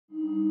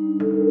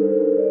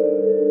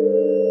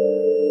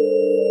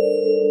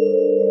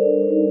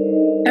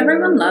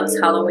Everyone loves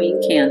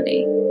Halloween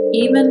candy,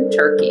 even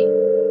Turkey.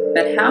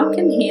 But how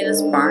can he and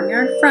his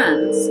barnyard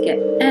friends get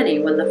any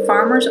when the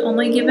farmers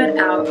only give it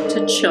out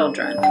to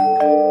children?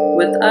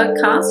 With a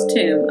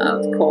costume,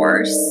 of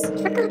course.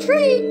 Trick or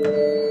treat!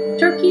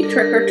 Turkey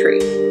Trick or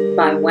Treat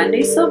by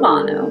Wendi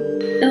Silvano,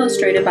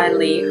 illustrated by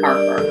Lee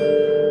Harper.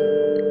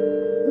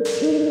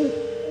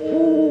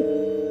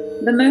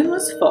 The moon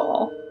was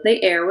full,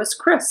 the air was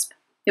crisp.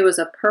 It was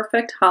a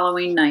perfect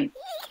Halloween night.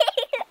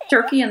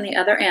 Turkey and the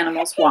other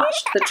animals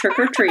watched the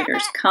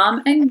trick-or-treaters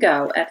come and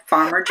go at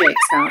Farmer Jake's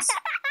house.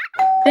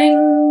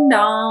 Ding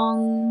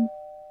dong!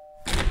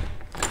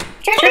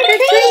 Trick or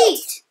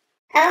treat!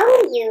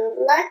 Oh, you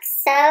look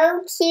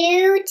so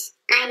cute.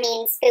 I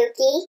mean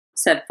spooky,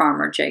 said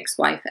Farmer Jake's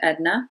wife,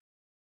 Edna.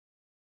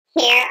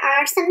 Here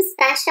are some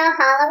special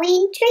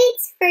Halloween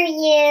treats for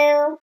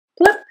you.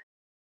 Plip,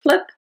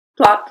 plip,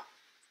 plop.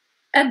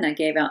 Edna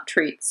gave out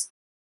treats.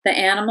 The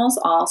animals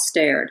all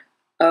stared.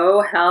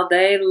 Oh, how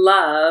they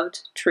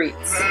loved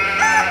treats.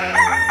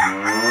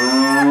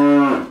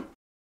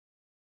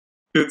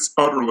 It's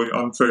utterly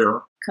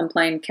unfair,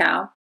 complained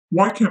Cow.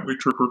 Why can't we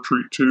trick or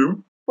treat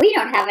too? We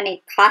don't have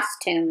any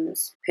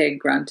costumes, Pig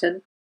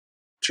grunted.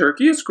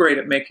 Turkey is great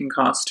at making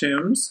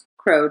costumes,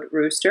 crowed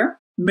Rooster.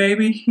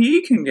 Maybe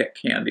he can get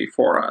candy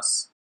for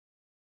us.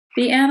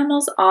 The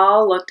animals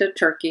all looked at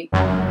Turkey.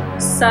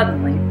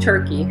 Suddenly,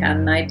 Turkey had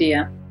an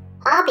idea.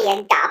 I'll be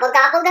a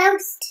gobble-gobble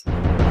ghost.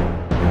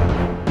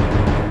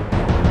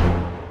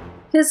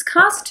 His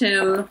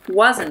costume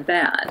wasn't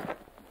bad.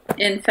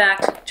 In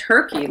fact,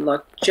 Turkey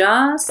looked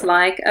just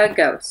like a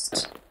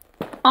ghost.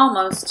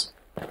 Almost.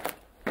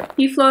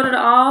 He floated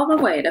all the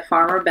way to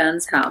Farmer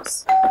Ben's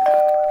house.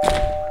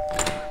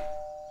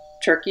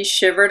 Turkey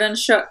shivered and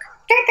shook.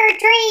 Trick or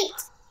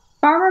treat!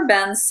 Farmer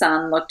Ben's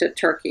son looked at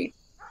Turkey.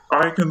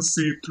 I can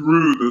see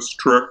through this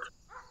trick.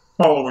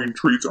 Halloween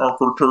treats aren't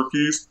for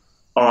turkeys.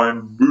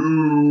 I'm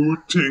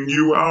booting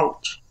you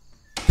out.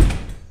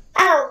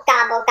 Oh,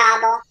 gobble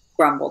gobble,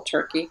 grumbled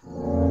Turkey.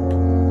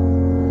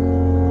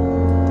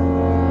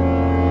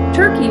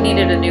 Turkey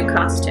needed a new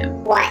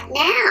costume. What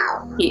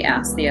now? He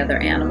asked the other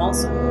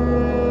animals.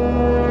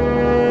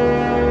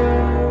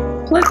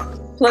 Plip,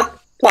 plip,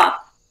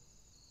 plop.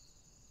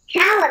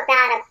 How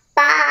about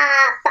a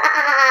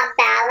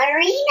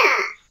ballerina?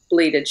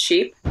 Bleated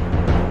Sheep.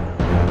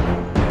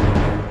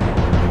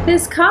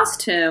 His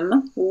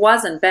costume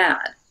wasn't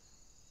bad.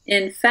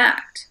 In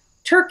fact,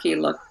 Turkey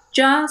looked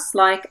just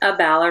like a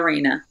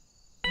ballerina.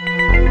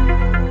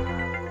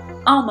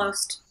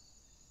 Almost.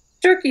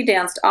 Turkey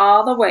danced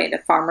all the way to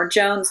Farmer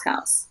Jones'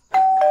 house.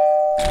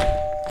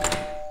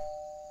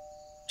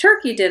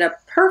 Turkey did a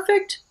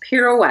perfect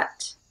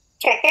pirouette.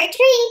 Trick or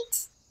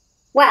treat!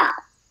 Well,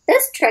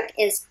 this trick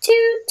is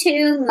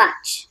too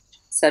much,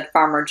 said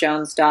Farmer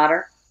Jones'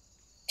 daughter.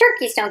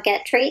 Turkeys don't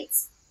get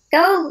treats.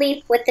 Go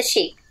leap with the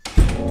sheep.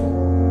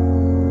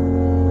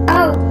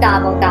 Oh,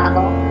 gobble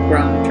gobble,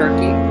 groaned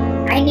Turkey.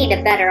 I need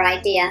a better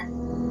idea.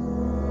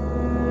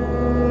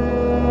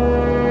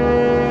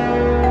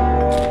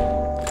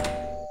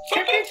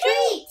 Trick or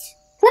treat!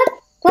 Plip,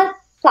 plip,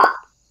 plop.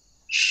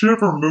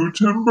 Shiver moo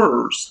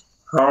timbers.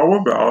 How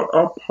about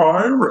a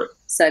pirate?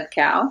 said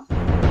Cow.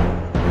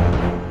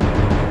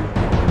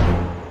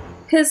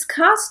 His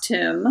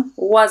costume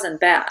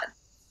wasn't bad.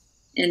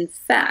 In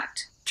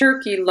fact,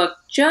 Turkey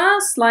looked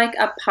just like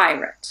a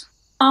pirate.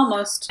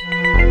 Almost.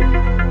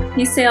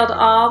 He sailed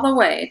all the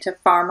way to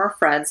Farmer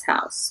Fred's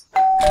house.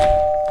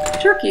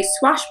 Turkey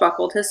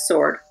swashbuckled his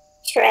sword.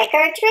 Trick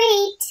or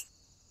treat!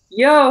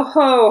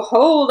 Yo-ho,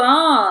 hold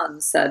on,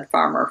 said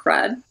Farmer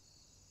Fred.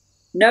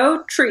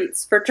 No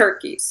treats for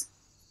turkeys.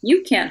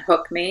 You can't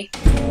hook me.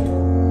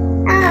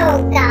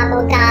 Oh,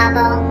 gobble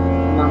gobble,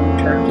 moaned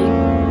Turkey.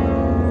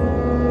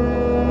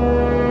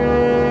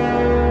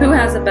 Who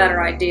has a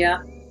better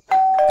idea?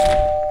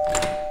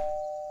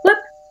 Flip,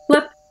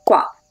 flip,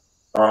 flop.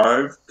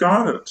 I've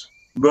got it.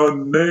 The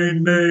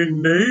Nay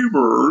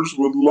neighbors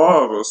would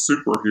love a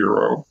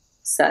superhero,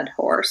 said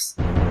Horse.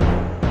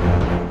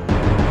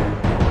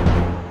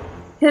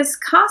 His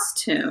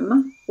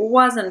costume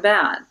wasn't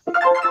bad.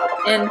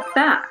 In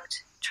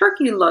fact,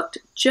 Turkey looked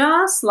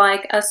just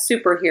like a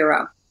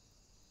superhero.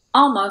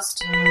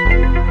 Almost.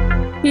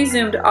 He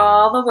zoomed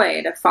all the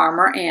way to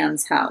Farmer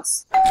Ann's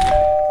house.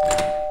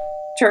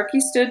 Turkey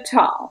stood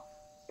tall,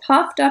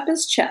 puffed up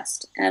his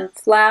chest, and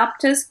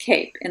flapped his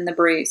cape in the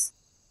breeze.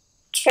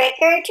 Trick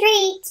or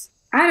treat!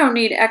 I don't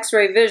need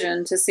x-ray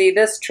vision to see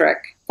this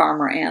trick,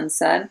 Farmer Ann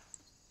said.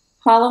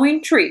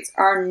 Halloween treats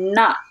are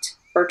not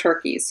for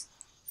turkeys.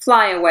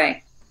 Fly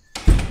away.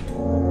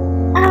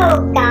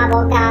 Oh,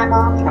 gobble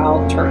gobble,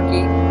 howled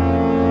Turkey.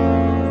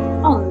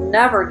 I'll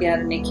never get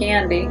any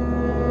candy.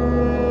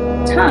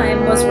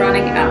 Time was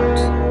running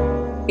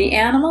out. The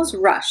animals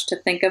rushed to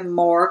think of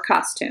more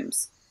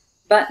costumes,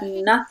 but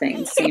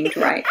nothing seemed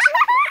right.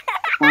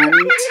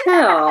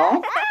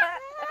 Until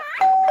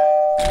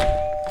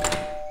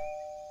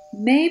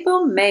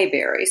Mabel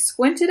Mayberry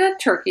squinted at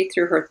Turkey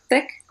through her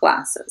thick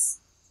glasses.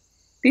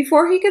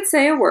 Before he could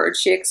say a word,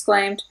 she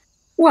exclaimed,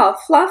 "Well,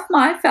 fluff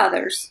my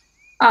feathers.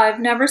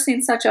 I've never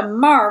seen such a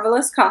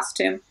marvelous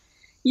costume.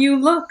 You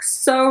look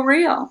so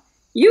real.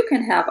 You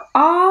can have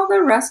all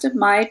the rest of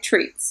my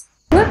treats.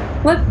 Flip,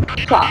 flip,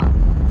 plop.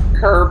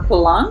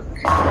 Kerplunk.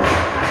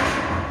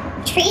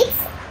 Treats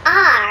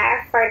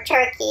are for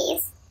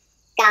turkeys.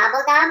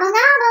 Gobble, gobble,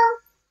 gobble.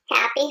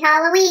 Happy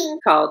Halloween.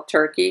 Called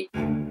Turkey.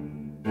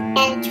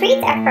 And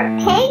treats are for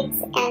pigs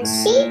and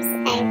sheep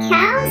and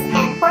cows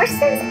and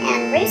horses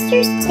and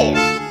roosters too,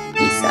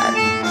 He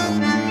said.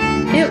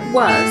 It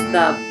was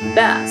the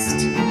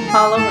best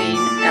Halloween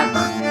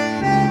ever.